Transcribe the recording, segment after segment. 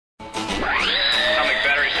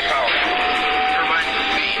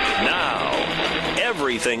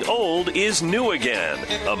Everything Old is New Again,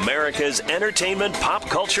 America's entertainment pop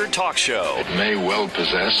culture talk show. It may well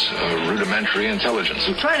possess a rudimentary intelligence.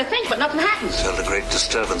 I'm trying to think, but nothing happens. Felt a great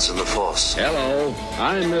disturbance in the force. Hello,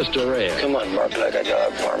 I'm Mr. Red. Come on, bark like a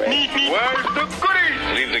dog for me. Where's the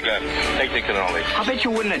goodies? Leave the gun. Take the cannoli. I bet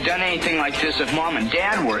you wouldn't have done anything like this if Mom and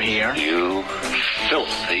Dad were here. You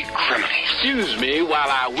filthy criminal. Excuse me while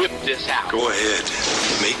I whip this out. Go ahead.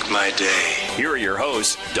 Make my day. Here are your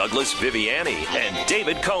hosts, Douglas Viviani and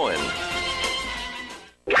David Cohen.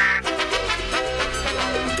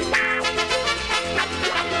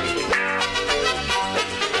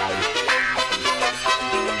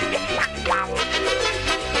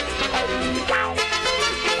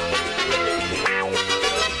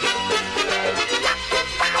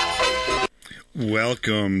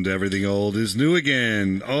 Welcome to Everything Old is New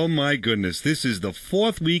Again. Oh my goodness, this is the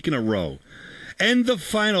fourth week in a row, and the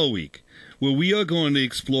final week, where we are going to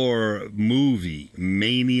explore movie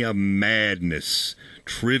mania madness,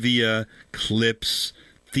 trivia, clips,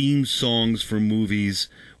 theme songs for movies.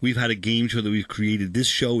 We've had a game show that we've created. This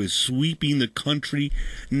show is sweeping the country.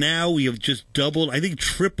 Now we have just doubled, I think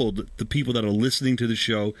tripled the people that are listening to the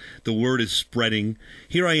show. The word is spreading.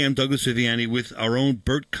 Here I am, Douglas Viviani, with our own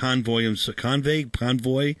Bert Convoy.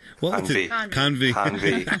 Convoy? What was it? Convoy.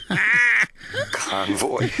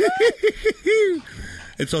 Convoy.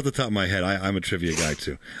 It's off the top of my head. I'm a trivia guy,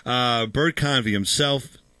 too. Bert Convoy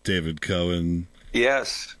himself, David Cohen.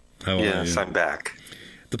 Yes. How are you? I'm back.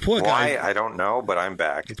 The poor guy. Why? I don't know, but I'm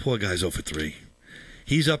back. The poor guy's 0 for 3.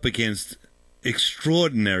 He's up against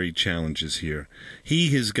extraordinary challenges here.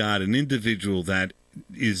 He has got an individual that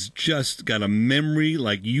is just got a memory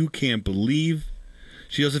like you can't believe.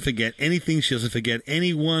 She doesn't forget anything. She doesn't forget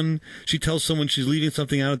anyone. She tells someone she's leaving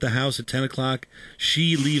something out at the house at 10 o'clock.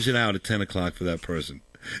 She leaves it out at 10 o'clock for that person.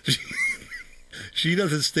 She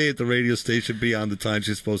doesn't stay at the radio station beyond the time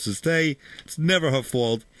she's supposed to stay. It's never her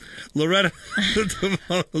fault. Loretta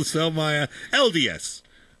Selmaya, LDS.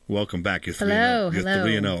 Welcome back. You're 3-0. Hello. You're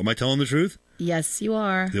 3-0. Am I telling the truth? Yes, you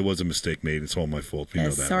are. There was a mistake made. It's all my fault. You know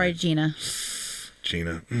that, Sorry, right? Gina.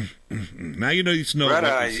 Gina. Now you know what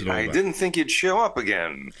I didn't think you'd show up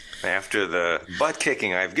again after the butt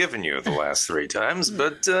kicking I've given you the last 3 times,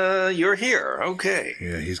 but you're here. Okay.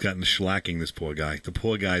 Yeah, he's gotten the shellacking, this poor guy. The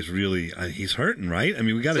poor guy's really, he's hurting, right? I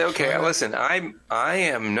mean, we got to. Okay, listen, I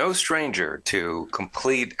am no stranger to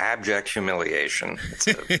complete abject humiliation. It's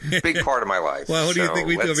a big part of my life. Well, what do you think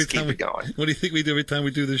we do every time What do you think we do every time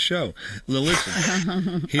we do this show? Well,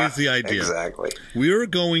 listen, here's the idea. Exactly. We're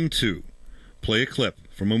going to play a clip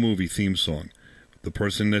from a movie theme song. The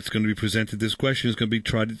person that's going to be presented this question is going to be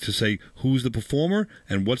tried to say who's the performer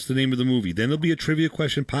and what's the name of the movie. Then there'll be a trivia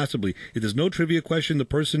question, possibly. If there's no trivia question, the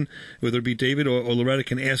person, whether it be David or Loretta,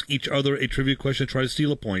 can ask each other a trivia question, try to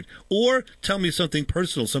steal a point. Or tell me something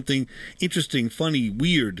personal, something interesting, funny,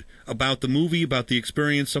 weird about the movie, about the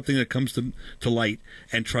experience, something that comes to light,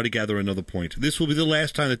 and try to gather another point. This will be the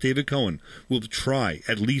last time that David Cohen will try,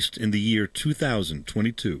 at least in the year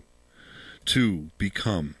 2022, to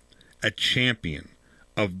become a champion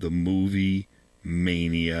of the movie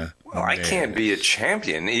mania. Well, I can't be a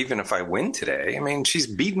champion even if I win today. I mean, she's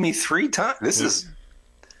beaten me 3 times.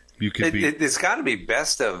 You could be. It's got to be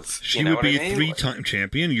best of. She would be a 3-time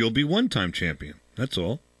champion. You'll be 1-time champion. That's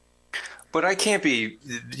all. But I can't be.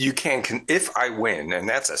 You can't. If I win, and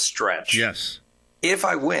that's a stretch. Yes. If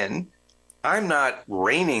I win, I'm not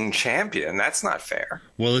reigning champion. That's not fair.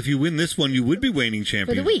 Well, if you win this one, you would be reigning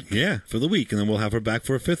champion. For the week. Yeah, for the week. And then we'll have her back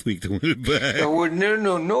for a 5th week to win it back. No.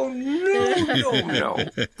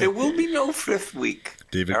 There will be no 5th week.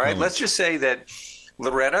 David All right, Cohen. let's just say that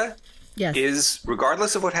Loretta Yes. is,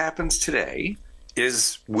 regardless of what happens today,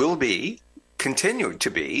 will continue to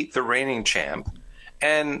be the reigning champ.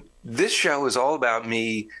 And this show is all about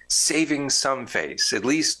me saving some face, at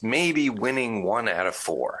least maybe winning 1 out of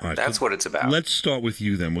 4. Right, That's what it's about. Let's start with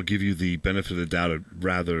you then. We'll give you the benefit of the doubt, a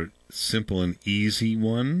rather simple and easy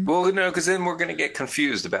one. Well, no, because then we're going to get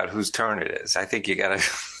confused about whose turn it is. I think you got to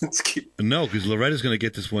let's keep. No, because Loretta's going to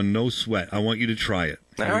get this one no sweat. I want you to try it.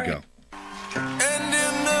 Here All we right. go. And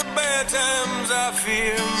in the bad times I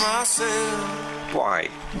fear myself. Why?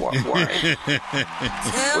 What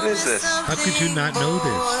is this? How could you not know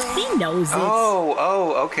this? He knows it.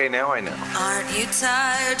 Oh, okay, now I know. Aren't you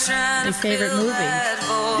tired trying His favorite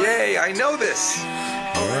movie. Yay, I know this.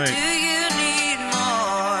 All right. Do you need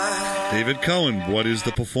more? David Cohen, what is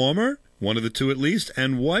the performer? One of the two at least.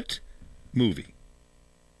 And what movie?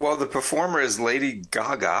 Well, the performer is Lady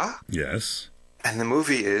Gaga, Yes. and the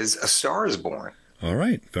movie is A Star is Born. All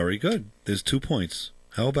right. Very good. There's 2 points.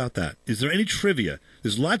 How about that? Is there any trivia?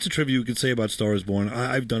 There's lots of trivia you could say about Star is Born.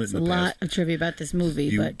 I've done it in the past. A lot of trivia about this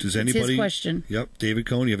movie, but does it's anybody, his question. Yep, David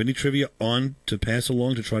Cohen, you have any trivia on to pass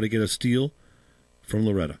along to try to get a steal from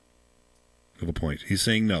Loretta? Of a point. He's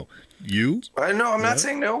saying no. You? No, I'm not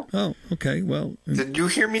saying no. Oh, okay. Well, did you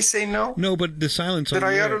hear me say no? No, but the silence. Did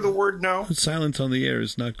I utter the word no? The silence on the air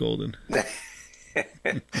is not golden.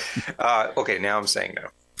 Okay, now I'm saying no.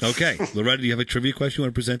 Okay, Loretta, do you have a trivia question you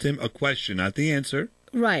want to present to him? A question, not the answer.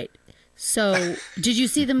 Right. So, did you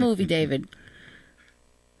see the movie, David?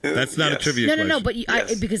 That's not a trivia question. No, but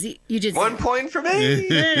because you did. 1 point for me.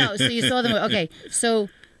 No. So you saw the movie. Okay. So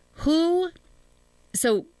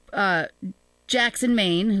Jackson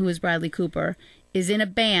Maine, who is Bradley Cooper, is in a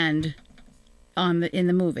band in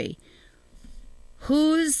the movie.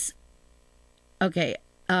 Whose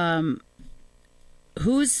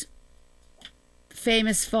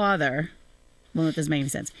famous father? Well, that doesn't make any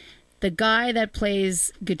sense. The guy that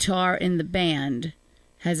plays guitar in the band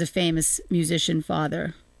has a famous musician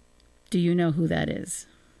father. Do you know who that is?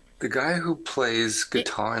 The guy who plays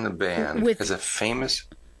guitar in the band has a famous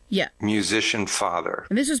musician father.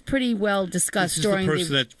 And this was pretty well discussed during the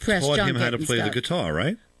person that taught him how to play the guitar,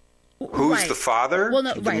 right? Who's the father? Well,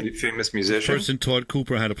 no, the famous musician. The person taught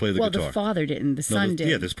Cooper how to play the guitar. Well, the father didn't. The son did.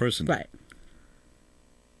 Yeah, this person did. Right.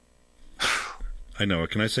 I know it.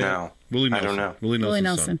 Can I say no. it? Willie Nelson. I don't know. Willie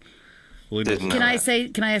Nelson. Can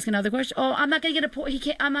I ask another question? Oh, I'm not going to get a point.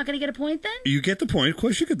 I'm not going to get a point then? You get the point. Of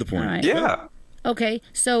course you get the point. Right. Yeah. Okay.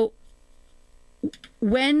 So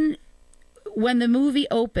when the movie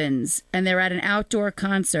opens and they're at an outdoor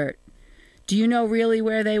concert, do you know really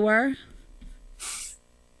where they were?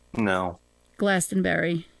 No.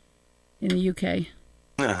 Glastonbury in the UK.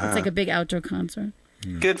 It's like a big outdoor concert.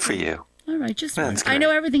 Good for you. All right, I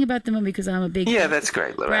know everything about the movie because I'm a big that's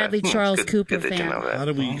great, Loretta. Bradley Charles Cooper good fan. You know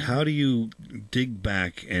that. How do you dig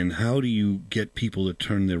back and how do you get people to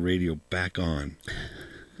turn their radio back on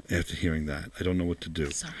after hearing that? I don't know what to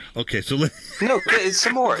do. Sorry. Okay, so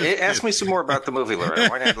some more. Ask me some more about the movie, Loretta.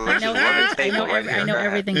 Why not? I know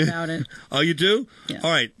everything about it. Oh, you do? Yeah.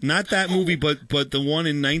 All right, not that movie, but the one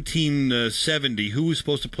in 1970. Who was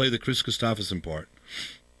supposed to play the Chris Christopherson part?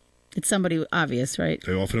 It's somebody obvious, right?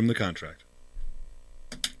 They offered him the contract.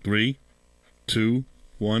 3, 2,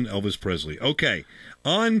 1, Elvis Presley. Okay,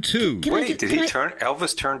 on to...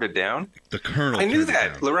 Elvis turned it down? The Colonel I knew turned it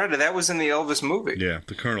that. down. Loretta, that was in the Elvis movie. Yeah,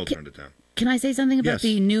 the Colonel turned it down. Can I say something about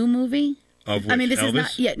the new movie? Of which, I mean, this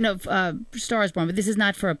Elvis? is not... Star is Born, but this is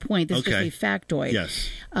not for a point. This is just a factoid. Yes.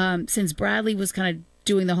 Since Bradley was kind of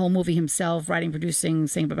doing the whole movie himself, writing, producing,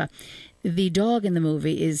 saying, blah, blah, the dog in the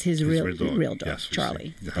movie is his real dog, yes,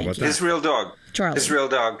 Charlie. How about that? His real dog. Charlie. His real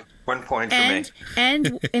dog. 1 point for me.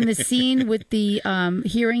 And in the scene with the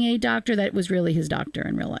hearing aid doctor, that was really his doctor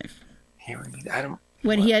in real life. Hearing aid?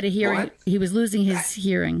 When he had a hearing, he was losing his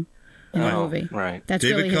hearing in the movie. Right. That's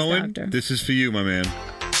David really Cohen, his doctor. this is for you, my man.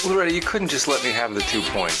 Loretta, you couldn't just let me have the 2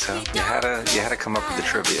 points, huh? You had to come up with the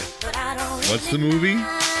trivia. What's the movie?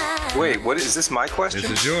 Wait, what is this? My question?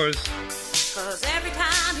 This is yours. 'Cause every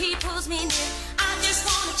time he pulls me near, I just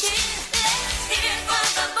want to kiss.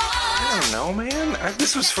 I don't know, man.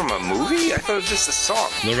 This was from a movie? I thought it was just a song.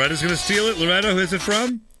 Loretta's going to steal it. Loretta, who is it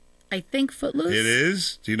from? I think Footloose. It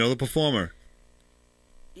is. Do you know the performer?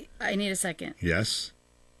 I need a second. Yes.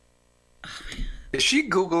 Is she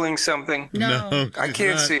Googling something? No. I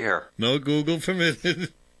can't see her. No Google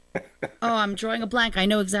permitted. Oh, I'm drawing a blank. I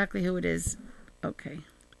know exactly who it is. Okay.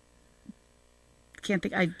 Can't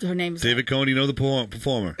think. Her name's David Cohen, do you know the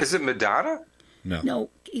performer? Is it Madonna? No. No,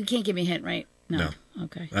 you can't give me a hint, right? No.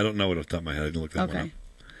 Okay. I don't know it off the top of my head. I didn't look that one up. Okay.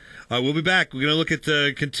 All right, we'll be back. We're going to look at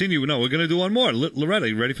continue. No, we're going to do one more. Loretta,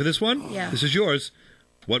 you ready for this one? Yeah. This is yours.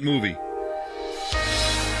 What movie?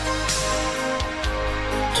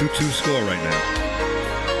 2-2 score right now.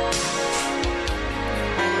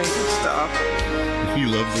 Stop. He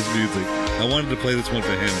loves this music. I wanted to play this one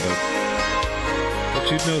for him, but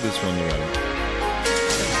you'd know this one, Loretta.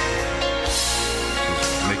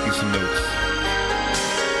 Just making some notes.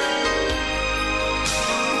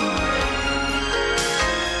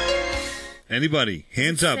 Anybody?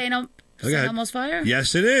 Hands up. Saint Elmo's Fire?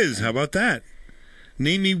 Yes, it is. How about that?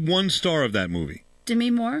 Name me one star of that movie.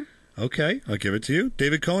 Demi Moore? Okay, I'll give it to you.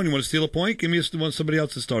 David Cohen, you want to steal a point? Give me somebody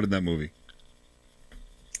else that starred in that movie.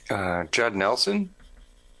 Judd Nelson?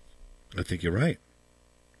 I think you're right.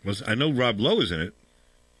 I know Rob Lowe is in it.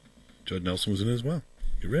 Judd Nelson was in it as well.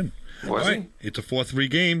 You're in. Was he? It's a 4-3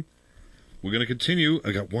 game. We're going to continue.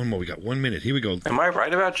 I got one more. We got 1 minute. Here we go. Am I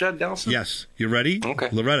right about Judd Nelson? Yes. You ready? Okay.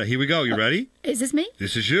 Loretta, here we go. You ready? Is this me?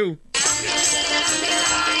 This is you.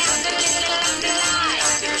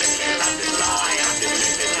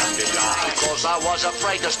 Because I was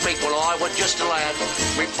afraid to speak when I was just a lad.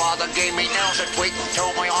 My father gave me nails a tweak,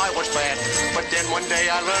 told me I was bad. But then one day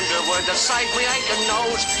I learned a word to save me aching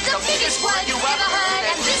nose. The biggest word you ever heard,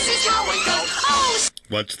 and this is how it goes. Oh,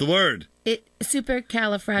 What's the word?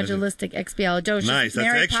 Supercalifragilisticexpialidocious. Nice,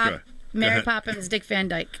 that's extra. Mary Poppins, Dick Van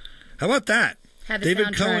Dyke. How about that? Had the David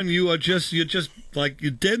soundtrack. Cohen, you're just like, you're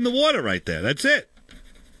dead in the water right there. That's it.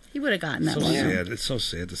 He would have gotten that So one. sad. It's so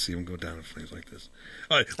sad to see him go down in flames like this.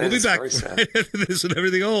 All right, we'll That be is back very sad. right after this and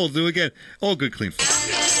Everything Old. Do again. All good, clean fun.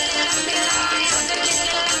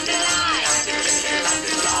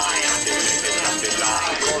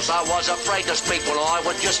 Because I was afraid to speak when I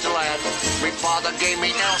was just a lad. My father gave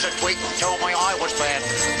me nails a tweak, told me I was bad.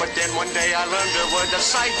 But then one day I learned a word to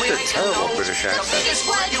save me It's a aching terrible nose. British The accent. biggest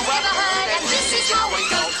word you ever heard, and this is how it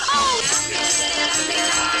goes. Oh,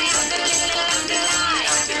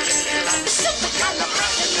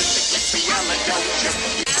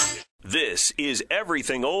 supercalifragilisticexpialidocious. This is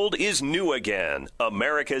Everything Old is New Again,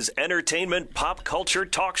 America's entertainment pop culture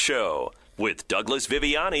talk show with Douglas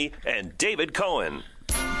Viviani and David Cohen.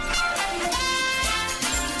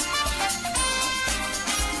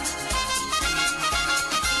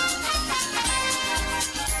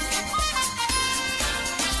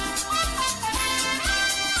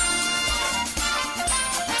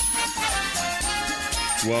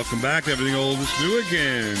 Welcome back to Everything Old is New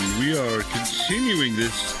Again. We are continuing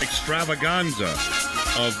this extravaganza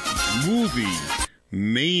of movie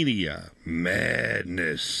mania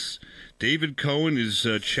madness. David Cohen is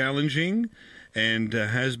challenging and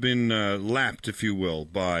has been lapped, if you will,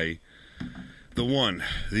 by the one,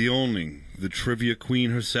 the only, the trivia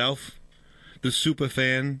queen herself, the super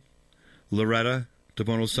fan, Loretta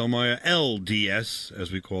DeBono-Selmeyer, LDS,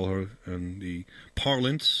 as we call her in the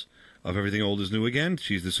parlance of Everything Old is New Again.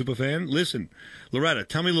 She's the super fan. Listen, Loretta,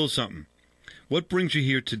 tell me a little something. What brings you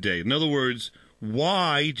here today? In other words,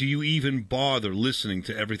 why do you even bother listening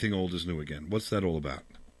to Everything Old is New Again? What's that all about?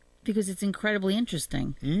 Because it's incredibly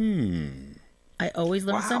interesting. I always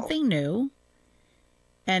learn Wow. something new.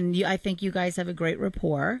 And I think you guys have a great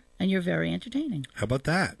rapport, and you're very entertaining. How about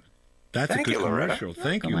that? That's Thank a good you, Loretta. commercial.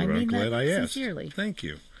 Thank you, Welcome. I Loretta. I'm mean glad that I asked. sincerely. Thank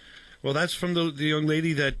you. Well, that's from the young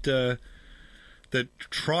lady that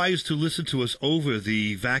tries to listen to us over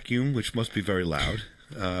the vacuum, which must be very loud,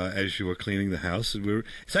 as you are cleaning the house.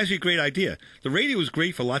 It's actually a great idea. The radio is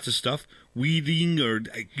great for lots of stuff, weeding or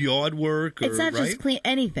yard work. It's not right? just clean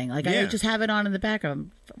anything. Like Yeah. I just have it on in the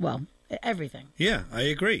background. Well, everything. Yeah, I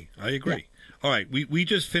agree. Yeah. All right, we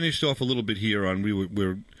just finished off a little bit here on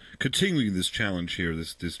we're continuing this challenge here,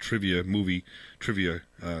 this movie trivia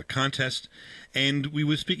contest, and we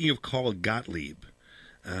were speaking of Carl Gottlieb.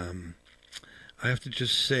 I have to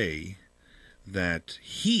just say that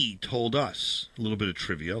he told us a little bit of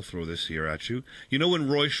trivia. I'll throw this here at you. You know when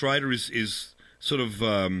Roy Schreider is sort of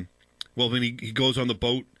when he goes on the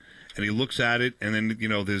boat and he looks at it, and then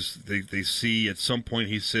they see at some point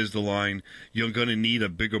he says the line, "You're gonna need a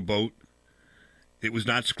bigger boat." It was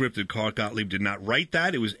not scripted. Carl Gottlieb did not write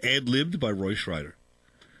that. It was ad-libbed by Roy Schreider.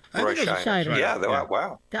 Roy Scheider. Yeah,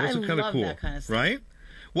 wow. Those are kinda love cool, that kind of stuff. right?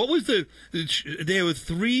 What was there were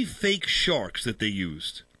 3 fake sharks that they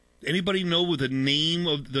used. Anybody know what the name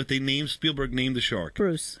that they named? Spielberg named the shark.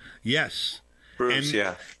 Bruce. Yes. Bruce,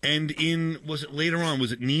 yeah. And was it later on?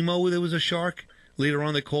 Was it Nemo? There was a shark. Later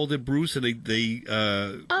on, they called it Bruce, and it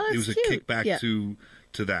was a cute. kickback Yeah. to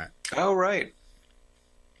that. Oh, right.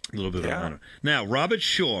 A little bit of honor. Now, Robert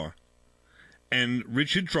Shaw and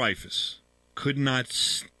Richard Dreyfuss could not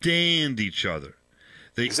stand each other.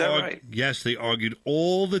 Is that right? Yes, they argued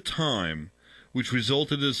all the time, which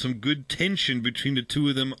resulted in some good tension between the two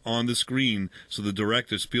of them on the screen, so the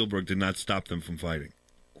director, Spielberg, did not stop them from fighting.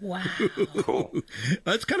 Wow. Cool.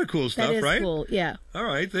 That's kind of cool stuff, That is right? cool, yeah. All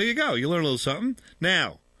right, there you go. You learn a little something.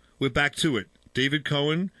 Now, we're back to it. David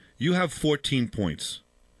Cohen, you have 14 points.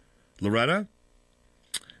 Loretta,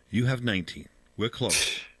 you have 19. We're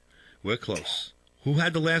close. We're close. Who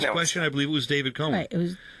had the last question? I believe it was David Cohen. Right, it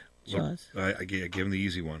was Shaw's. I gave him the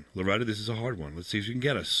easy one. Loretta, this is a hard one. Let's see if you can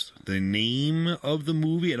get us. The name of the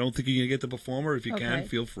movie. I don't think you're going to get the performer. If you can,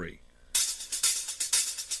 feel free.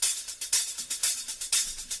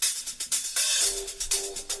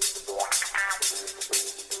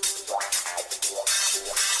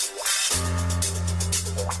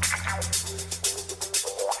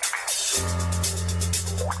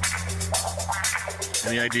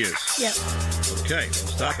 Any ideas? Yep. Okay, we'll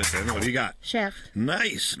stop it then. What do you got? Shaft.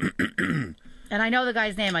 Nice. And I know the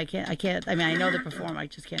guy's name. I know the performer. I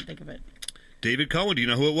just can't think of it. David Cohen, do you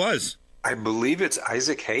know who it was? I believe it's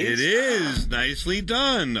Isaac Hayes. It is. Nicely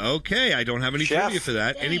done. Okay, I don't have any trivia for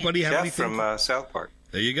that. Anybody have Chef anything? from South Park.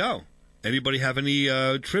 There you go. Anybody have any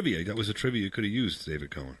trivia? That was a trivia you could have used,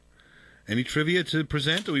 David Cohen. Any trivia to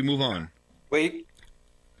present, or we move on? Wait.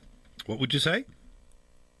 What would you say?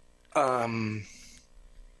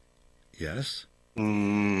 Yes?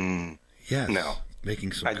 Yes. No.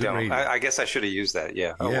 Making some I good don't. radio. I guess I should have used that,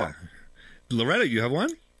 yeah. Oh, yeah. well. Loretta, you have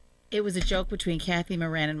one? It was a joke between Kathy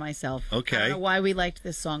Moran and myself. Okay. I don't know why we liked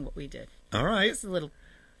this song, but we did. All right. It's a little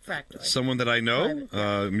factoid. Someone that I know,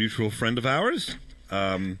 a mutual friend of ours,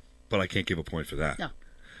 but I can't give a point for that. No.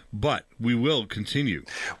 But we will continue.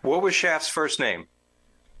 What was Shaft's first name?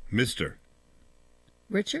 Mr.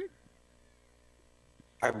 Richard?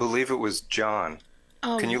 I believe it was John.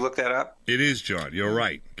 Oh. Can you look that up? It is John. You're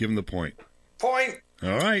right. Give him the point. Point.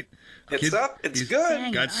 All right. It's up. It's good.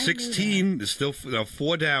 Dang Got it, I 16. There's still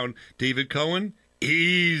 4 down. David Cohen,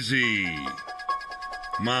 easy.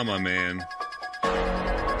 Mama, man. He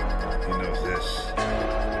knows this.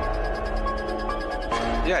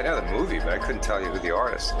 Yeah, I know the movie, but I couldn't tell you who the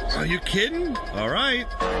artist is. Are you kidding? All right.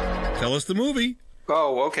 Tell us the movie.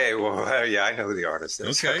 Oh, okay. Well, yeah, I know who the artist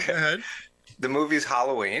is. Okay, go ahead. The movie's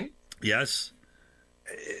Halloween. Yes.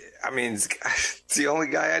 I mean, it's the only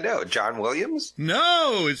guy I know. John Williams?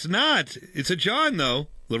 No, it's not. It's a John, though.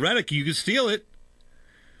 Loretta, you can steal it.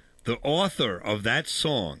 The author of that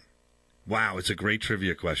song. Wow, it's a great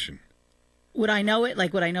trivia question. Would I know it?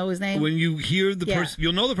 Like, would I know his name? When you hear the person,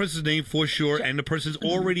 you'll know the person's name for sure, and the person's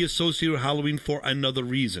already associated with Halloween for another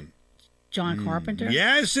reason. John Carpenter?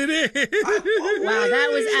 Yes, it is. Wow, that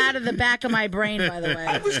was out of the back of my brain, by the way.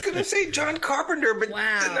 I was going to say John Carpenter, but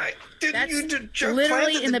That's you literally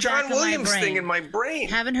planted in the John back of my Williams brain. thing in my brain.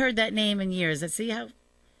 Haven't heard that name in years. Let's see how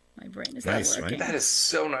my brain is Nice, not working. right? That is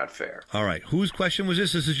so not fair. All right, whose question was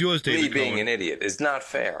this? This is yours, David Me being Cohen. an idiot is not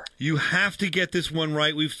fair. You have to get this one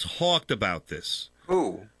right. We've talked about this.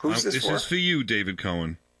 Who? Who's this for? This is for you, David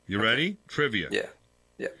Cohen. You ready? Trivia. Yeah.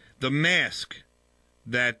 Yeah. The mask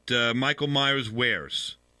that Michael Myers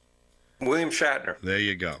wears. William Shatner. There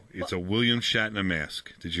you go. It's a William Shatner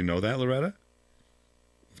mask. Did you know that, Loretta?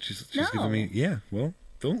 She's No. giving me. Yeah. Well,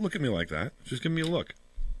 don't look at me like that. Just give me a look.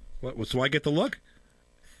 What? So I get the look?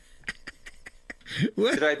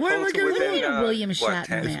 What? Did I Why am post gonna it within, Really a William what, Shatner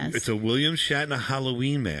 10? mask. It's a William Shatner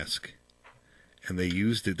Halloween mask, and they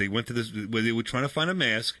used it. They went to this where they were trying to find a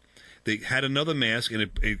mask. They had another mask, and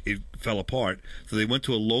it fell apart. So they went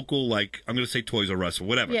to a local, like, I'm going to say Toys R Us or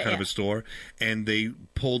whatever, kind of a store, and they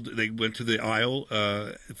went to the aisle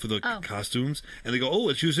for the costumes, and they go, oh,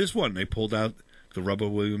 let's use this one. And they pulled out the rubber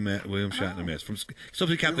William Shatner mask from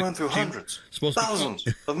something. We went through hundreds, supposed thousands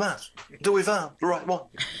of masks. Do we find the right one?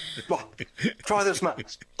 Well, try this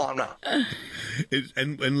mask. I'm not.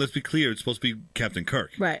 And let's be clear, it's supposed to be Captain Kirk.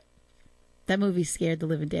 Right. That movie scared the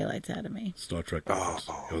living daylights out of me. Star Trek.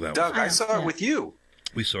 Oh, that Doug, I saw it with you.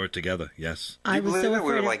 We saw it together, yes. I was so we afraid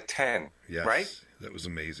were of- like 10, Yes, right? that was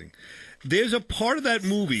amazing. There's a part of that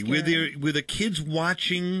movie where the kids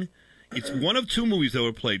watching. It's one of 2 movies that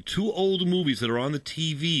were played. 2 old movies that are on the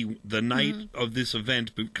TV the night of this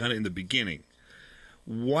event, but kind of in the beginning.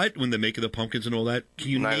 What, when they're making the pumpkins and all that? Can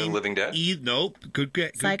you Night of name? the Living Dead? Nope. Good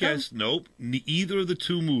guess. Nope. Either of the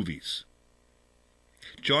 2 movies.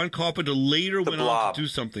 John Carpenter later went on to do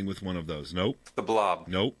something with one of those. Nope. The Blob.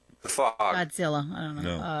 Nope. The Fog. Godzilla. I don't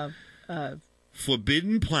know. No.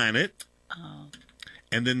 Forbidden Planet. Oh.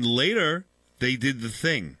 And then later, they did The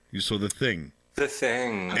Thing. You saw The Thing. The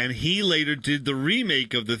Thing. And he later did the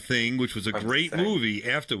remake of The Thing, which was a great movie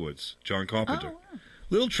afterwards. John Carpenter. Oh, wow.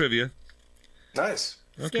 Little trivia. Nice.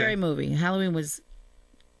 Scary movie. Halloween was...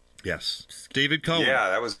 Yes. David Cohen. Yeah,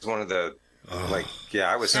 that was one of the...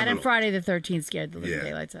 I was... That and Friday the 13th scared the living Yeah.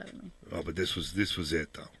 daylights out of me. Oh, but this was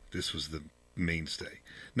it, though. This was the mainstay.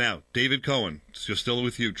 Now, David Cohen, so still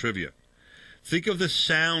with you, trivia. Think of the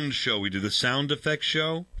sound show we did, the sound effects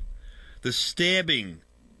show. The stabbing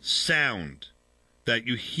sound that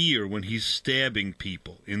you hear when he's stabbing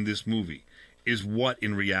people in this movie is what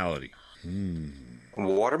in reality?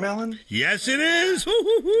 Watermelon? Yes, it is.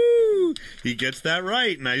 Hoo-hoo-hoo. He gets that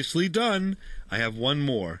right. Nicely done. I have one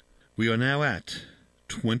more. We are now at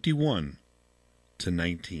 21 to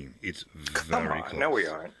 19. It's very close. No, we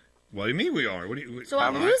aren't. What do you mean we are? What do you? So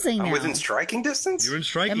I'm losing now. I'm within striking distance? You're in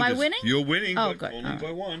striking Am I distance. winning? You're winning, Oh, but good. only All right.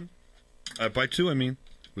 by 1. By 2, I mean.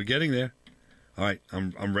 We're getting there. All right,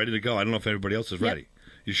 I'm ready to go. I don't know if everybody else is Yep. ready.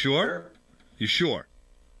 You sure? You sure?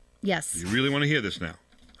 Yes. You really want to hear this now?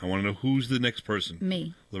 I want to know who's the next person.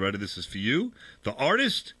 Me. Loretta, this is for you, the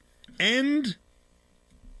artist, and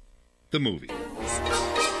the movie.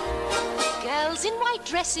 Girl, girls in white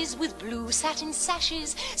dresses with blue satin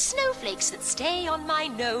sashes, snowflakes that stay on my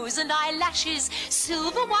nose and eyelashes,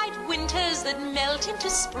 silver white winters that melt into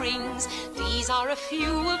springs. These are a few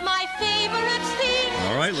of my favorite things.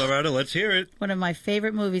 All right, Loretta, let's hear it. One of my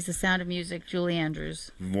favorite movies, The Sound of Music, Julie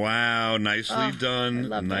Andrews. Wow, nicely done. I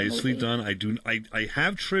love that Nicely movie. done. I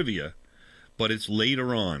have trivia, but it's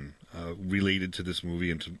later on related to this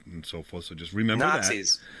movie and so forth. So just remember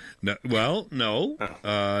Nazis. that. No.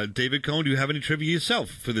 Oh. David Cohen, do you have any trivia yourself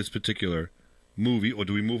for this particular movie, or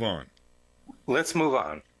do we move on? Let's move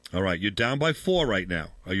on. All right, you're down by 4 right now.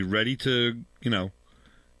 Are you ready to,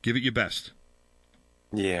 give it your best?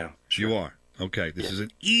 Yeah. Sure. You are. Okay, this is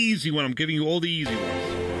an easy one. I'm giving you all the easy ones.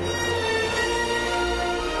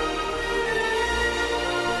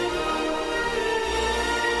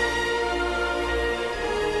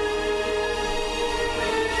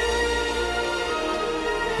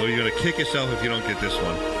 Oh, you're going to kick yourself if you don't get this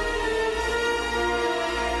one.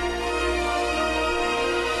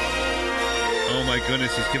 Oh, my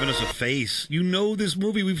goodness, he's giving us a face. You know this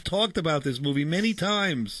movie. We've talked about this movie many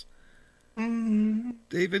times.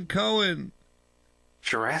 David Cohen.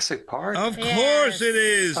 Jurassic Park? Of course it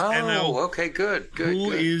is. Oh, and now, okay, good. Who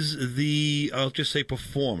is the, I'll just say,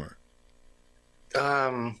 performer?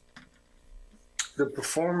 The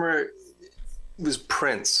performer was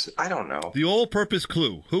Prince. I don't know. The all-purpose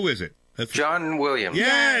clue. Who is it? That's John Williams.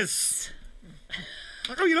 Yes!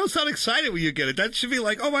 Oh, you don't sound excited when you get it. That should be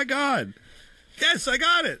like, oh, my God. Yes, I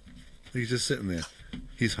got it. He's just sitting there.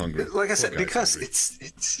 He's hungry. Like I said, because hungry. it's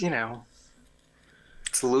it's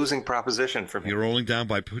a losing proposition for me. You're rolling down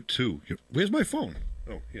by 2. Where's my phone?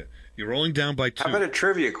 Oh, yeah. You're rolling down by 2. How about a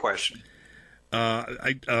trivia question? For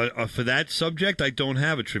that subject, I don't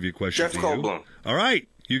have a trivia question. Jeff Goldblum. All right.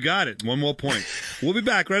 You got it. One more point. We'll be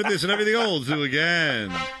back right at this and everything old. Do again.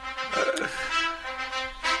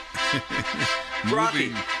 Rocky.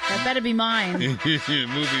 That better be mine.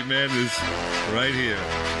 Movie madness right here.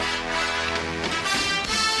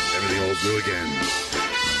 Everything old. Do again.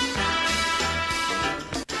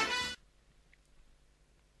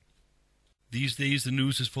 These days, the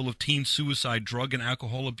news is full of teen suicide, drug and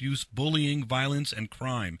alcohol abuse, bullying, violence, and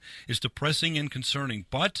crime. It's depressing and concerning,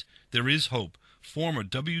 but there is hope. Former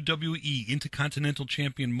WWE Intercontinental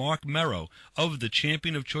Champion Mark Merrow of the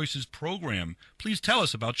Champion of Choices program. Please tell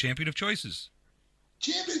us about Champion of Choices.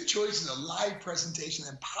 Champion of Choice is a live presentation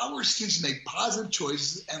that empowers students to make positive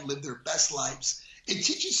choices and live their best lives. It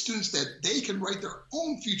teaches students that they can write their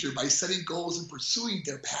own future by setting goals and pursuing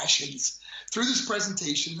their passions. Through this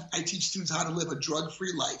presentation, I teach students how to live a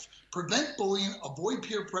drug-free life, prevent bullying, avoid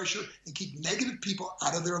peer pressure, and keep negative people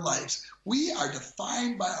out of their lives. We are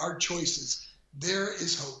defined by our choices. There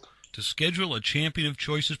is hope. To schedule a Champion of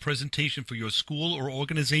Choices presentation for your school or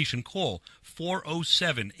organization, call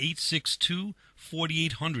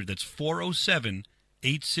 407-862-4800. That's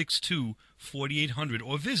 407-862-4800.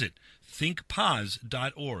 Or visit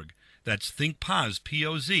thinkpos.org. That's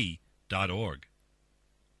thinkpos.org.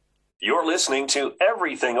 You're listening to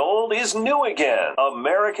Everything Old is New Again,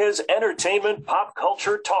 America's entertainment pop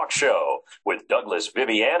culture talk show with Douglas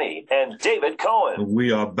Viviani and David Cohen.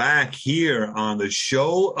 We are back here on the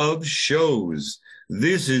show of shows.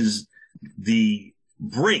 This is the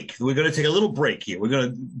break. We're going to take a little break here. We're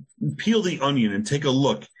going to peel the onion and take a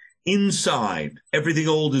look inside Everything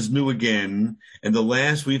Old is New Again. And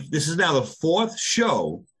this is now the 4th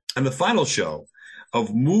show and the final show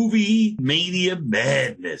of Movie Mania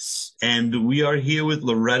Madness. And we are here with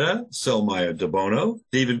Loretta Selmeyer DeBono.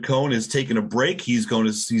 David Cohen is taking a break. He's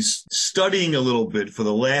studying a little bit for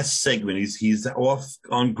the last segment. He's off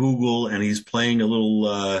on Google and he's playing a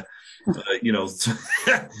little,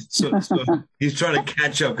 so he's trying to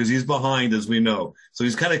catch up because he's behind, as we know. So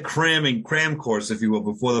he's kind of cram course, if you will,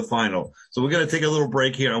 before the final. So we're going to take a little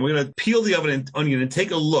break here, and we're going to peel the onion and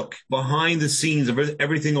take a look behind the scenes of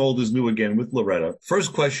Everything Old is New Again with Loretta.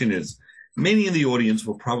 First question is, many in the audience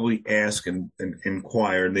will probably ask and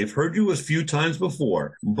inquire, and they've heard you a few times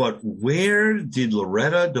before, but where did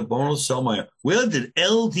Loretta DeBono Selmeyer, where did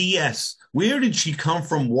LDS, where did she come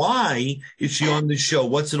from? Why is she on this show?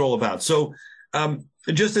 What's it all about? So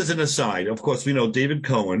just as an aside, of course, we know David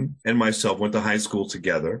Cohen and myself went to high school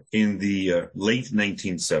together in the late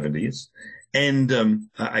 1970s. And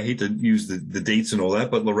I hate to use the dates and all that,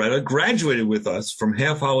 but Loretta graduated with us from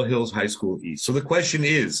Half Hollow Hills High School East. So the question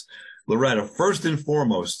is, Loretta, first and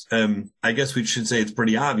foremost, I guess we should say it's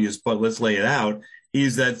pretty obvious, but let's lay it out,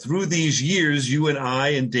 is that through these years, you and I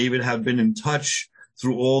and David have been in touch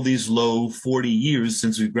through all these low 40 years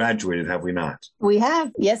since we graduated, have we not? We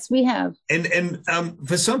have. Yes, we have. And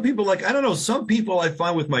for some people, like, I don't know, some people I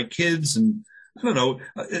find with my kids and I don't know.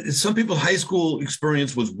 Some people's high school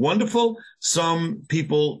experience was wonderful. Some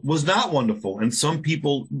people was not wonderful. And some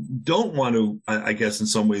people don't want to, I guess, in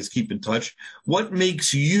some ways, keep in touch. What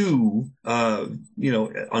makes you,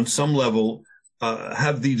 on some level,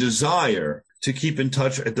 have the desire to keep in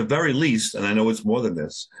touch at the very least, and I know it's more than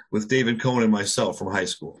this, with David Cohen and myself from high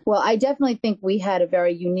school? Well, I definitely think we had a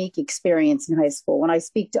very unique experience in high school. When I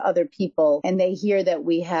speak to other people and they hear that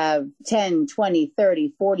we have 10, 20,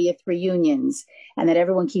 30, 40th reunions and that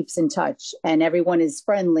everyone keeps in touch and everyone is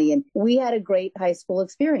friendly. And we had a great high school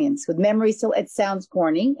experience with memories. So it sounds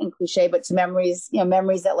corny and cliche, but to memories,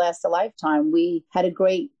 memories that last a lifetime. We had a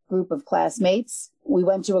great group of classmates. We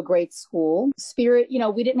went to a great school. Spirit,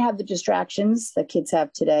 we didn't have the distractions that kids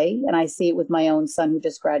have today. And I see it with my own son who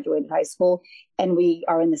just graduated high school, and we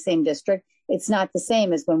are in the same district. It's not the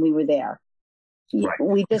same as when we were there. Right.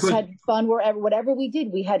 We just had fun whatever we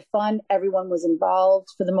did. We had fun. Everyone was involved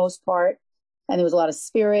for the most part. And there was a lot of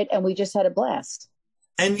spirit, and we just had a blast.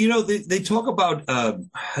 And, they talk about,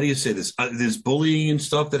 how do you say this? There's bullying and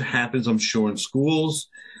stuff that happens, I'm sure, in schools.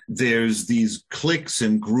 There's these cliques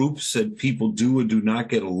and groups that people do or do not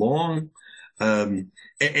get along. And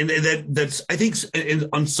that's, I think,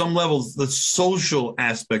 on some levels, the social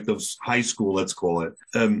aspect of high school, let's call it,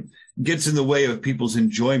 gets in the way of people's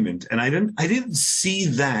enjoyment. And I didn't see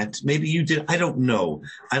that. Maybe you did. I don't know.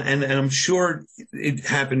 And I'm sure it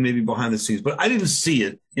happened maybe behind the scenes, but I didn't see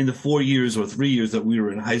it in the 4 years or 3 years that we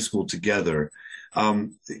were in high school together.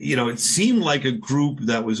 It seemed like a group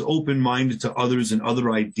that was open-minded to others and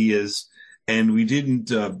other ideas, and we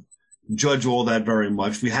didn't judge all that very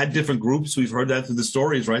much. We had different groups. We've heard that through the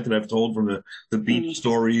stories, right, that I've told from the beach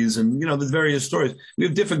stories and, the various stories. We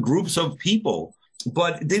have different groups of people,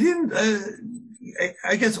 but they didn't,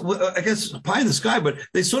 I guess pie in the sky, but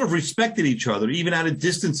they sort of respected each other, even at a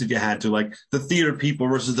distance if you had to, like the theater people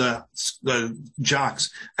versus the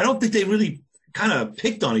jocks. I don't think they really kind of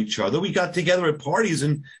picked on each other. We got together at parties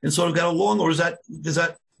and sort of got along, or is that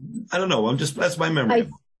I don't know. That's my memory.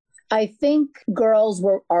 I think girls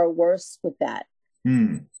are worse with that.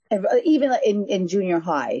 Even in junior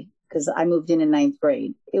high, because I moved in ninth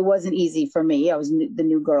grade. It wasn't easy for me. I was the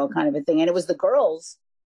new girl kind of a thing. And it was the girls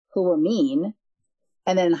who were mean.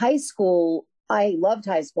 And then in high school, I loved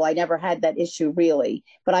high school. I never had that issue really,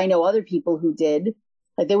 but I know other people who did.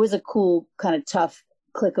 Like there was a cool kind of tough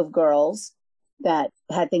clique of girls that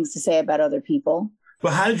had things to say about other people.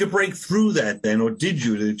 But how did you break through that then, or did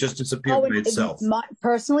you? Did it just disappear by itself?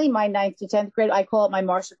 Personally, my 9th to 10th grade, I call it my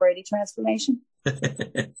Marsha Brady transformation.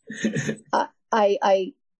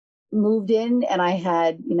 I moved in and I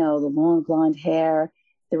had, the long blonde hair,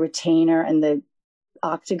 the retainer, and the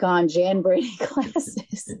octagon Jan Brady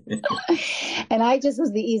glasses. And I just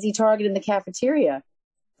was the easy target in the cafeteria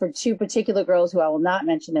for two particular girls who I will not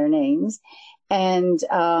mention their names. And,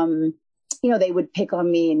 they would pick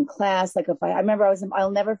on me in class. Like I remember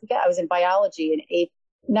I'll never forget, I was in biology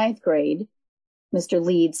in 9th grade, Mr.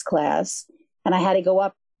 Leeds class. And I had to go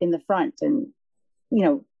up in the front and,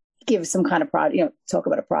 give some kind of project, talk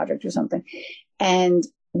about a project or something. And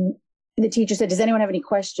the teacher said, does anyone have any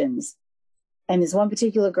questions? And this one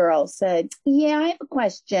particular girl said, yeah, I have a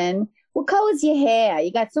question. What color's your hair?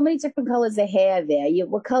 You got so many different colors of hair there.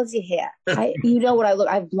 What color's your hair? What I look,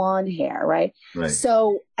 I have blonde hair, right?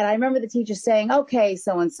 So, and I remember the teacher saying, okay,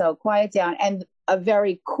 so-and-so, quiet down. And a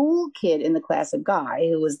very cool kid in the class, a guy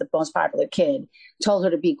who was the most popular kid, told her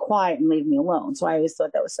to be quiet and leave me alone. So I always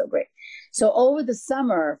thought that was so great. So over the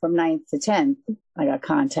summer from 9th to 10th, I got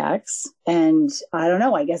contacts. And I don't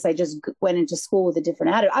know, I guess I just went into school with a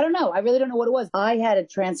different attitude. I don't know. I really don't know what it was. I had a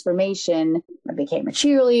transformation. I became a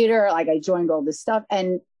cheerleader. Like I joined all this stuff.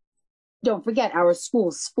 And don't forget, our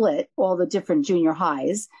school split, all the different junior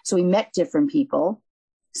highs. So we met different people.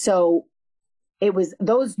 So it was,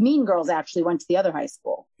 those mean girls actually went to the other high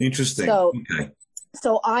school. Interesting. So, okay.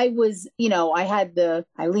 So I was, I had the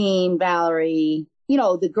Eileen, Valerie,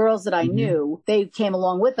 the girls that I knew, they came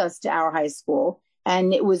along with us to our high school.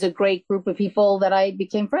 And it was a great group of people that I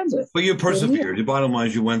became friends with. But you persevered. The bottom line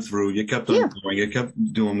is you went through, you kept on going, you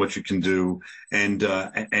kept doing what you can do. And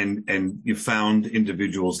you found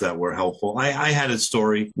individuals that were helpful. I had a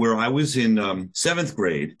story where I was in 7th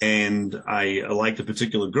grade and I liked a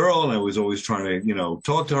particular girl and I was always trying to,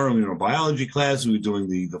 talk to her in biology class. We were doing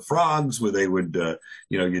the frogs where they would,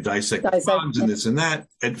 you dissect the frogs and this and that.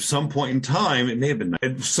 At some point in time, it may have been,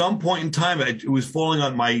 at some point in time, it was falling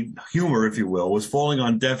on my humor, if you will, was falling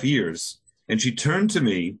on deaf ears. And she turned to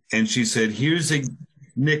me and she said, here's a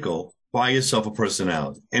nickel, buy yourself a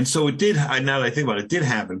personality. And so it did, now that I think about it, it did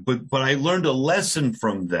happen. But I learned a lesson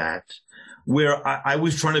from that where I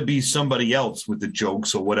was trying to be somebody else with the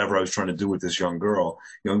jokes or whatever I was trying to do with this young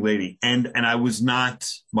lady, and I was not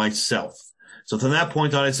myself. So from that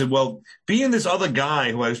point on, I said, well, being this other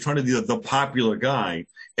guy who I was trying to be the popular guy,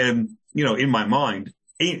 and, in my mind,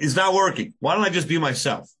 is not working. Why don't I just be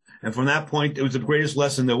myself? And from that point, it was the greatest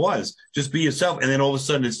lesson there was. Just be yourself. And then all of a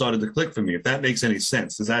sudden it started to click for me, if that makes any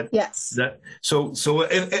sense. Is that? Yes. So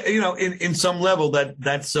in some level,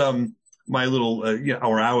 that's my little,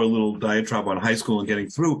 our little diatribe on high school and getting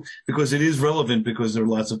through, because it is relevant, because there are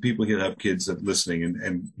lots of people here that have kids that are listening,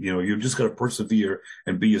 and you've just got to persevere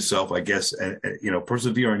and be yourself, I guess, and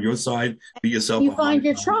persevere on your side, be yourself. You find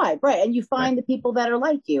your tribe, right? And you find the people that are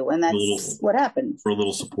like you, and that's what happens. For a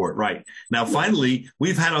little support, right? Now, finally,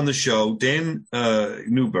 we've had on the show Dan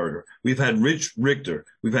Newberger, we've had Rich Richter,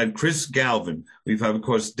 we've had Chris Galvin, we've had, of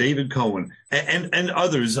course, David Cohen, and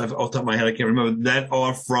others, off the top of my head, I can't remember, that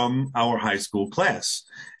are from our high school class.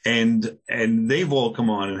 And they've all come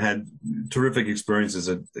on and had terrific experiences,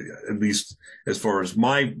 at least as far as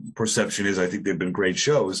my perception is. I think they've been great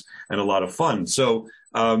shows and a lot of fun. So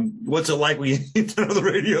what's it like when you turn on the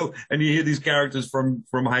radio and you hear these characters from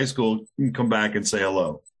high school come back and say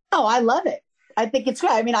hello? Oh, I love it. I think it's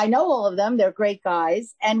great. I mean, I know all of them. They're great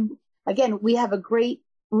guys. And again, we have a great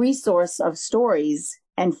resource of stories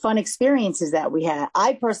and fun experiences that we had.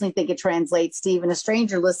 I personally think it translates to even a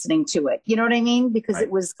stranger listening to it. You know what I mean? Because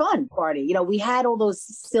It was fun party. We had all those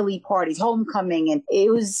silly parties, homecoming, and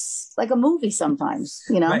it was like a movie sometimes,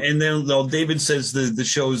 Right. And then David says the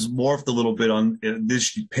show's morphed a little bit on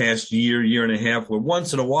this past year and a half, where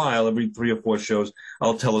once in a while, every 3 or 4 shows,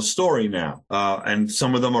 I'll tell a story now. And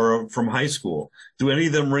some of them are from high school. Do any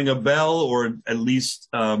of them ring a bell, or at least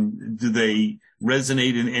do they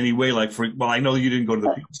resonate in any way? I know you didn't go to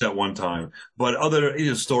the beach at one time, but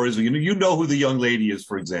other stories, you know who the young lady is,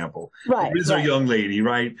 for example. Right. Who is our young lady,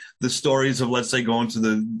 right? The stories of, let's say, going to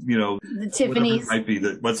the Tiffany's. Might be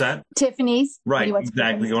what's that? Tiffany's. Right,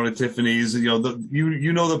 exactly. Going to Tiffany's, you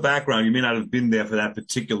know the background. You may not have been there for that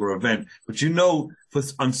particular event, but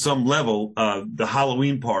on some level, the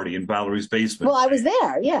Halloween party in Valerie's basement. Well, I was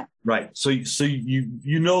there, yeah. Right. So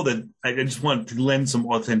you know that I just want to lend some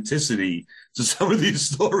authenticity to some of these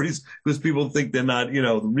stories, because people think they're not,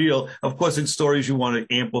 real. Of course, in stories you want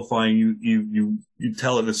to amplify, and you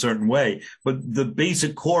tell it a certain way, but the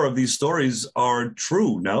basic core of these stories are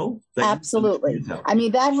true. No? Absolutely. I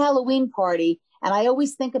mean, that Halloween party, and I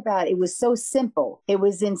always think about it was so simple. It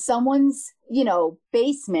was in someone's,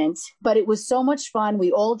 basement, but it was so much fun.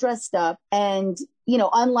 We all dressed up, and,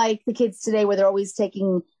 unlike the kids today where they're always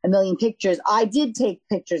taking a million pictures, I did take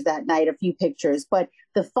pictures that night, a few pictures, but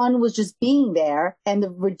the fun was just being there. And the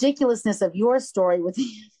ridiculousness of your story with the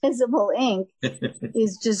invisible ink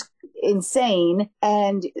is just insane.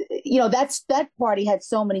 And, that party had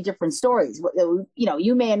so many different stories.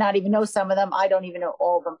 You may not even know some of them. I don't even know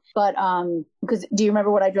all of them. But because do you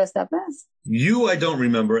remember what I dressed up as? I don't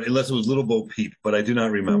remember, unless it was Little Bo Peep, but I do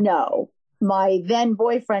not remember. No. My then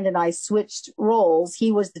boyfriend and I switched roles.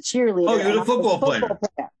 He was the cheerleader. Oh, you're the football player.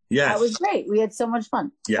 Yes. That was great. We had so much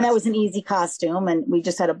fun. Yes. And that was an easy costume, and we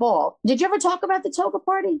just had a ball. Did you ever talk about the toga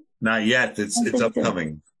party? Not yet. It's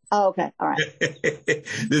upcoming. Oh, okay. All right.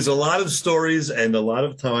 There's a lot of stories and a lot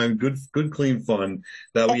of time, good, clean fun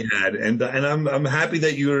that we had. And I'm happy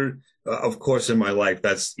that you're, of course, in my life.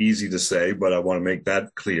 That's easy to say, but I want to make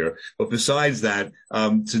that clear. But besides that,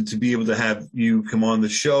 to be able to have you come on the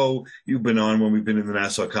show, you've been on when we've been in the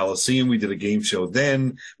Nassau Coliseum. We did a game show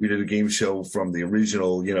then. We did a game show from the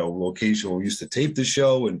original, location where we used to tape the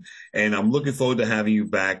show. And I'm looking forward to having you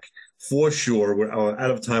back. For sure. We're out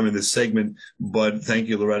of time in this segment, but thank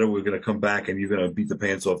you, Loretta. We're going to come back and you're going to beat the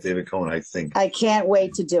pants off David Cohen, I think. I can't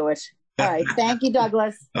wait to do it. All right. Thank you,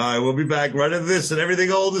 Douglas. All right. We'll be back right after this, and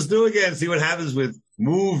everything old is new again. See what happens with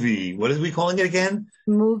movie. What are we calling it again?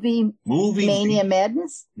 Movie Mania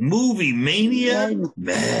Madness? Movie Mania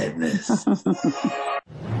Madness.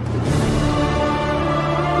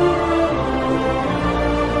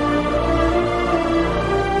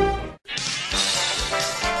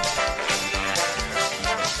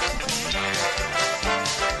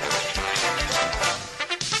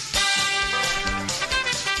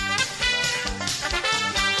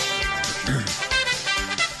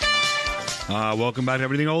 Welcome back to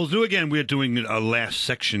Everything Old is New Again. We're doing a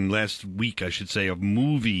last week, I should say, of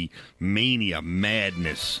Movie Mania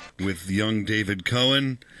Madness with young David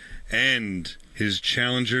Cohen and his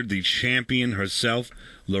challenger, the champion herself,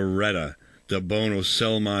 Loretta DeBono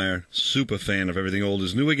Selmeyer, super fan of Everything Old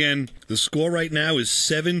is New Again. The score right now is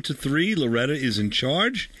 7-3. Loretta is in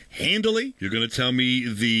charge, handily. You're going to tell me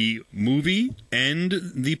the movie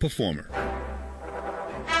and the performer.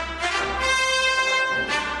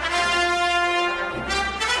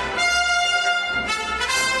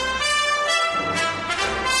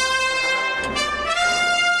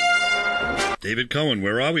 David Cohen,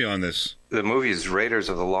 where are we on this? The movie is Raiders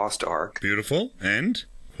of the Lost Ark. Beautiful. And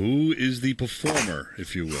who is the performer,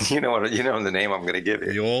 if you will? You know the name I'm going to give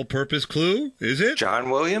you. The all-purpose clue, is it? John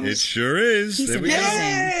Williams? It sure is. He's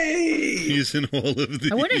amazing. He's in all of these.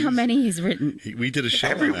 I wonder how many he's written. We did a show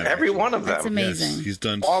every on that. Every one of them. That's amazing. Yes, he's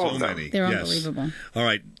done all so of them. many. They're Yes. unbelievable. All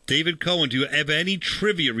right, David Cohen, do you have any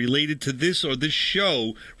trivia related to this or this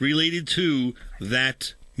show related to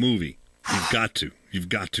that movie? You've got to. You've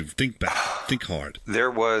got to. Think back. Think hard. There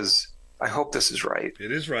was... I hope this is right. It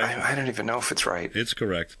is right. I don't even know if it's right. It's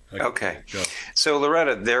correct. Okay. Go. So,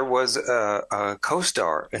 Loretta, there was a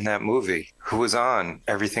co-star in that movie who was on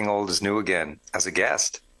Everything Old is New Again as a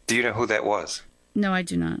guest. Do you know who that was? No, I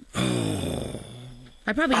do not.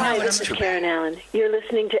 I probably know Hi, it. this is Karen Allen. You're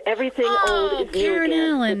listening to Everything Old is New Karen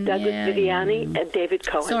Again Allen. with Douglas Yeah, Viviani and David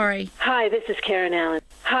Cohen. Sorry. Hi, this is Karen Allen.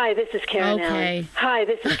 Hi, this is Karen Okay. Allen. Hi,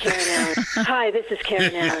 this is Karen Allen. Hi, this is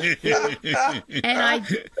Karen Allen. And I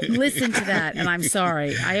listened to that, and I'm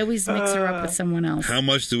sorry. I always mix her up with someone else. How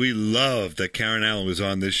much do we love that Karen Allen was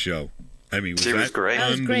on this show? I mean, She was great. That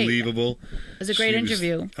was great. Unbelievable. It was a great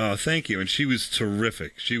interview. Oh, thank you. And she was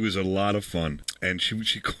terrific. She was a lot of fun. And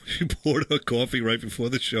she poured her coffee right before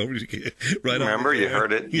the show. Right. Remember, you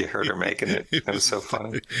heard it. You heard her making it. It was so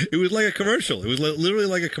funny. It was like a commercial. It was literally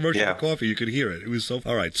like a commercial for coffee. You could hear it. It was so.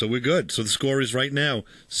 All right, so we're good. So the score is right now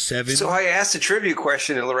 7. So I asked a trivia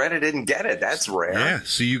question and Loretta didn't get it. That's rare. Yeah.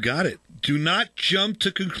 So you got it. Do not jump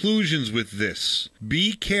to conclusions with this.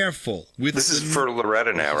 Be careful with. This is for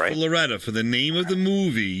Loretta now, right? For Loretta, for the name of the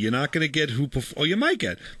movie, you're not going to get who. Oh, you might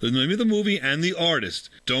get the name of the movie and the artist.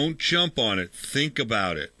 Don't jump on it. Think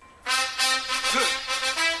about it. Hey,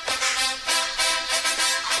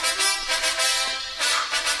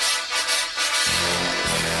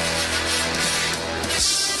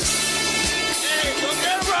 go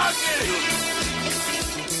get rocking!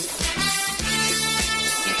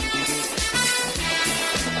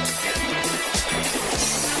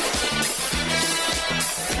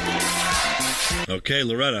 Okay,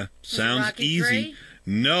 Loretta. Sounds Rocky easy. 3?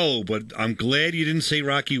 No, but I'm glad you didn't say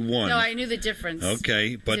Rocky 1. No, I knew the difference.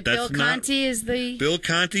 Okay, but Is it that's Bill not. Conti is the. Bill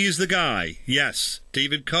Conti is the guy. Yes.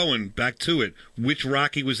 David Cohen, back to it. Which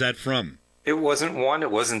Rocky was that from? It wasn't 1.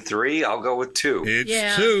 It wasn't 3. I'll go with 2.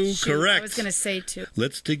 It's 2. shoot, Correct. I was going to say 2.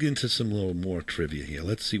 Let's dig into some little more trivia here.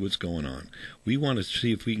 Let's see what's going on. We want to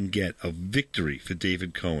see if we can get a victory for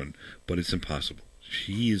David Cohen, but it's impossible.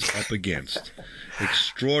 He is up against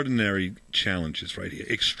extraordinary challenges right here.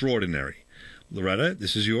 Extraordinary. Loretta,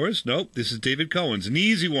 this is yours? Nope, this is David Cohen's. An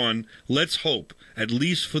easy one. Let's hope. At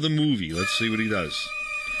least for the movie. Let's see what he does.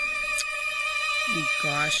 Oh,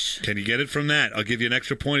 gosh. Can you get it from that? I'll give you an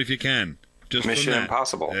extra point if you can. Just Mission from that.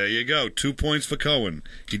 Impossible. There you go. 2 points for Cohen.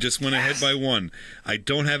 He just went ahead by 1. I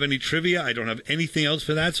don't have any trivia. I don't have anything else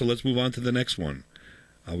for that, so let's move on to the next one.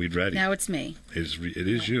 Are we ready? Now it's me. It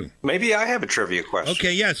is you. Maybe I have a trivia question.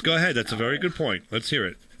 Okay, yes, go ahead. That's a very good point. Let's hear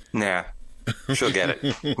it. Nah. She'll get it.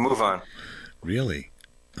 Move on. Really?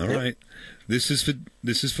 All right. This is for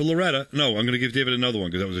Loretta. No, I'm going to give David another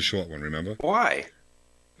one because that was a short one, remember? Why?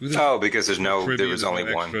 Oh, because there was only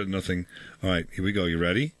extra, one. Nothing. All right, here we go. You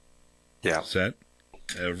ready? Yeah. Set.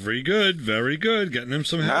 Very good. Very good. Getting him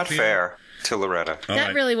some help. Not here. fair to Loretta. All That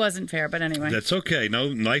right. really wasn't fair, but anyway. That's okay. No,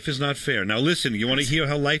 life is not fair. Now listen, you want to hear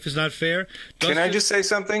how life is not fair? Can I just say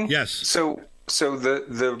something? Yes. So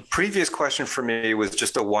the previous question for me was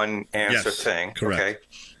just a one answer thing. Correct. Okay.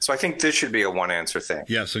 So I think this should be a one answer thing.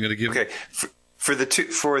 Yes, I'm going to give. Okay. For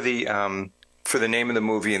the name of the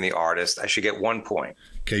movie and the artist, I should get 1 point.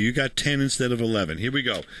 Okay, you got 10 instead of 11. Here we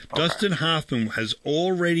go. Okay. Dustin Hoffman has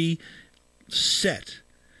already set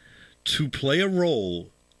to play a role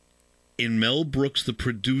in Mel Brooks' The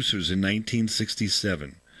Producers in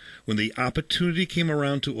 1967. When the opportunity came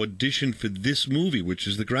around to audition for this movie, which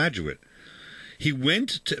is The Graduate, he went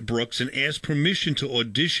to Brooks and asked permission to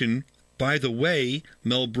audition. By the way,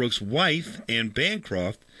 Mel Brooks' wife, Anne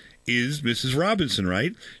Bancroft, is Mrs. Robinson,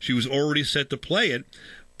 right? She was already set to play it.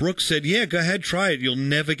 Brooks said, yeah, go ahead, try it. You'll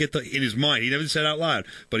never get in his mind. He never said out loud,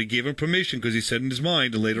 but he gave him permission because he said in his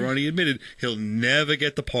mind, and later on he admitted, he'll never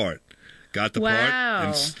get the part. Got the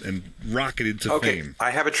part and rocketed to fame.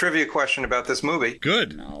 I have a trivia question about this movie.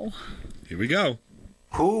 Good. No. Here we go.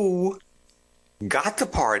 Who got the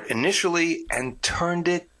part initially and turned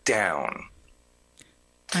it down?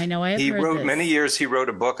 I know I have heard this. Many years he wrote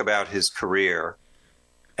a book about his career,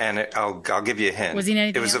 and I'll give you a hint. Was he in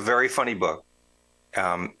anything It was else? a very funny book,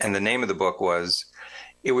 and the name of the book was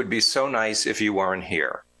 "It Would Be So Nice If You Weren't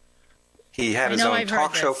Here." He had his own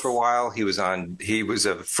talk show for a while. He was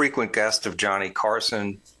a frequent guest of Johnny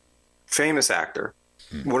Carson, famous actor.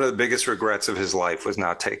 One of the biggest regrets of his life was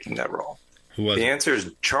not taking that role. Who was The it? answer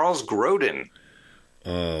is Charles Grodin.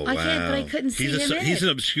 Oh, I wow. can't, but I couldn't see him in He's it. an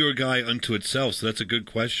obscure guy unto itself, so that's a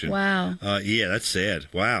good question. Wow. Yeah, that's sad.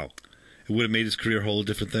 Wow. It would have made his career a whole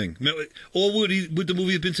different thing. Or would the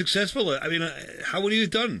movie have been successful? I mean, how would he have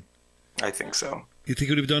done? I think so. You think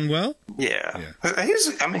he would have done well? Yeah. He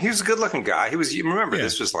was a good-looking guy.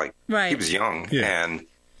 This was like, right. He was young, and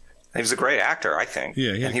he was a great actor, I think.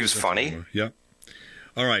 Yeah, and he was funny. Yeah.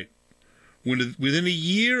 All right. Within a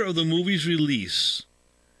year of the movie's release,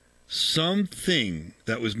 something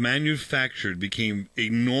that was manufactured became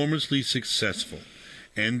enormously successful,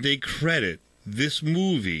 and they credit this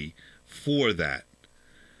movie for that.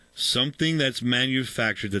 Something that's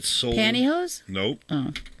manufactured that's sold. Pantyhose? Nope.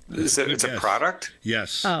 Oh. It's a product?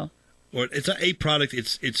 Yes. Oh. Or it's not a product.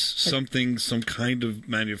 It's something, some kind of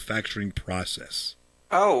manufacturing process.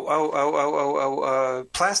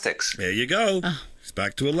 Plastics. There you go. It's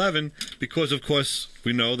back to 11 because, of course,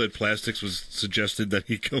 we know that plastics was suggested that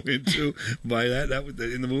he go into by that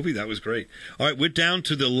in the movie. That was great. All right, we're down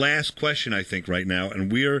to the last question, I think, right now,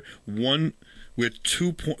 and we're 3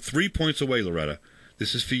 points away, Loretta.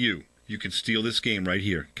 This is for you. You can steal this game right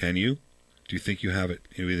here. Can you? Do you think you have it?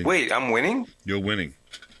 Wait, I'm winning? You're winning.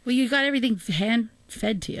 Well, you got everything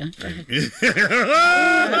hand-fed to you. Go ahead.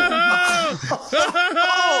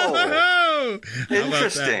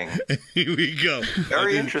 Interesting. Here we go.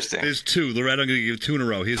 Very interesting. There's 2. Loretta, I'm going to give 2 in a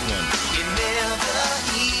row. Here's one.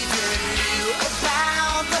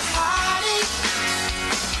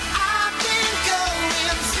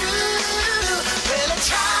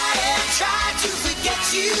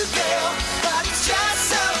 You, girl, but it's just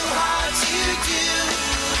so hard to do.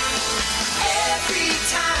 Every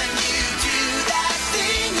time you do that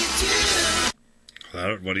thing you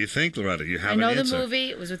do. What do you think, Loretta? You have I know an answer. the movie.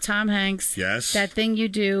 It was with Tom Hanks. Yes. That Thing You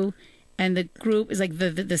Do, and the group is like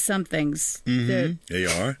the somethings. Mm-hmm. They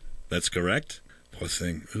are. That's correct. Poor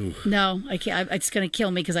thing. Ooh. No, I can't. It's going to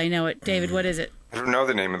kill me because I know it. David, what is it? I don't know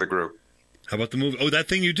the name of the group. How about the movie? Oh, That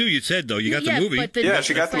Thing You Do. You said, though. You got the movie.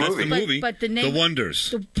 She got the movie. But the name... The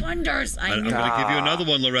Wonders. The Wonders. I'm going to give you another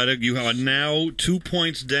one, Loretta. You are now 2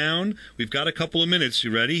 points down. We've got a couple of minutes.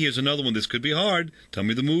 You ready? Here's another one. This could be hard. Tell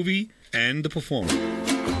me the movie and the performer.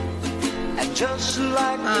 And just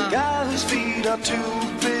like the guy whose feet are too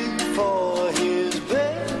big for his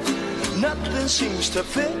bed, nothing seems to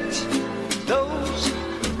fit. Those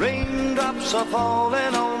raindrops are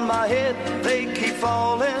falling on my head. They keep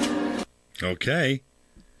falling. Okay.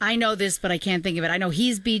 I know this, but I can't think of it. I know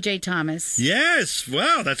he's B.J. Thomas. Yes.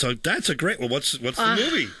 Wow. That's a great. Well, what's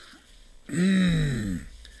the movie?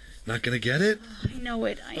 Not gonna get it. I know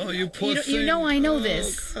it. You poor thing. You know I know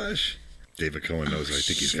this. Gosh. David Cohen knows it. I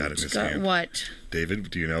think he's got it in his hand. What? David,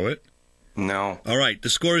 do you know it? No. All right. The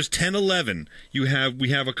score is 10-11. We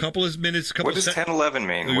have a couple of minutes. What does 10-11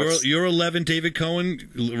 mean? You're 11, David Cohen.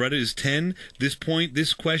 Loretta is 10.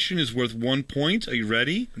 This question is worth 1 point. Are you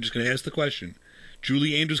ready? I'm just going to ask the question.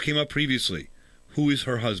 Julie Andrews came up previously. Who is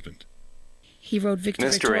her husband? He wrote Victor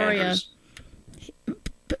Mr. Victoria. Andrews.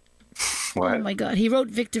 What? Oh my God! He wrote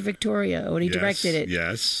Victor Victoria when he directed it.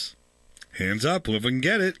 Yes. Hands up, whoever can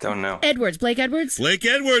get it. Don't know. Blake Edwards. Blake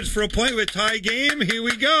Edwards for a point with tie game. Here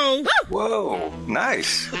we go. Whoa,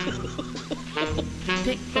 nice.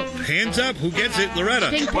 Hands up, who gets it?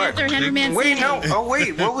 Loretta. Pink Panther, Henry Mancini. Wait, no. Oh,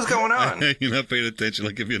 wait, what was going on? You're not paying attention.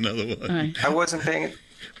 I'll give you another one. Right. I wasn't paying it.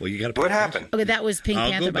 Well, you got to. What happened? Okay, that was Pink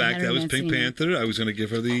Panther. I'll go back. By Henry That was Mancini. Pink Panther. I was going to give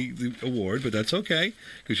her the award, but that's okay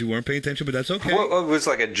because you weren't paying attention. But that's okay. What, it was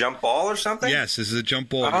like a jump ball or something? Yes, this is a jump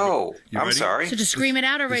ball. Oh, You I'm ready? sorry. So just scream it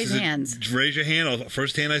out or raise hands. Raise your hand.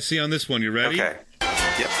 First hand I see on this one. You ready? Okay.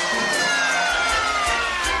 Yep.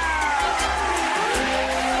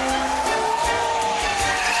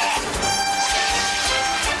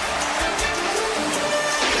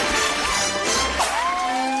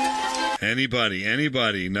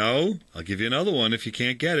 Anybody? No? I'll give you another one if you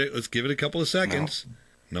can't get it. Let's give it a couple of seconds.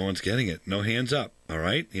 No one's getting it. No hands up. All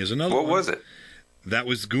right, here's another one. What was it? That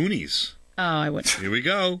was Goonies. Oh, I wouldn't. Here we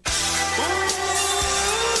go.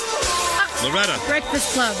 Loretta.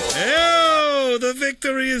 Breakfast Club. Oh, the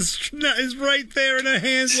victory is right there in her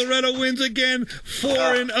hands. Loretta wins again.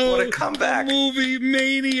 4-0. What a comeback. Movie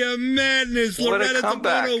Mania Madness. What a Loretta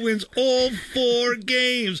comeback. DeBono wins all 4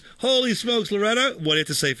 games. Holy smokes, Loretta. What do you have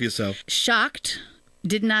to say for yourself? Shocked.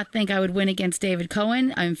 Did not think I would win against David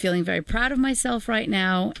Cohen. I'm feeling very proud of myself right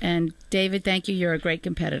now. And David, thank you. You're a great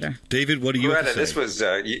competitor. David, what do you have Loretta, to say? this was,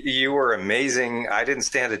 you were amazing. I didn't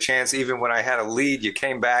stand a chance. Even when I had a lead, you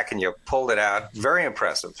came back and you pulled it out. Very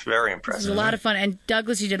impressive. Very It was impressive. a lot of fun. And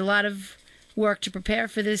Douglas, you did a lot of work to prepare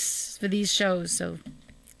for these shows. So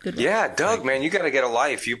Good work. Yeah, Doug, man, you got to get a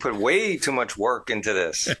life. You put way too much work into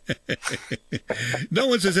this. No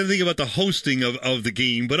one says anything about the hosting of the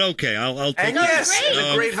game, but okay, I'll take and it. yes,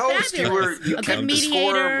 a great host. Fabulous. You kept the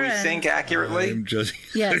score, we and... think, accurately. I'm just,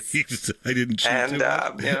 yes. I didn't cheat and, too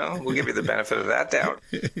much. we'll give you the benefit of that doubt.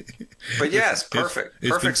 But yes, perfect.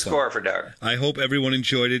 It's perfect score for Doug. I hope everyone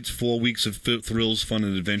enjoyed it. It's 4 weeks of thrills, fun,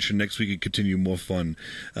 and adventure. Next week, we continue more fun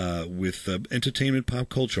with entertainment, pop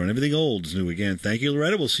culture, and everything old is new again. Thank you,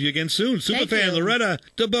 Loretta. We'll see you again soon. Superfan Loretta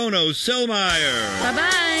DeBono Selmeyer. Bye-bye.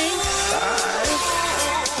 Bye.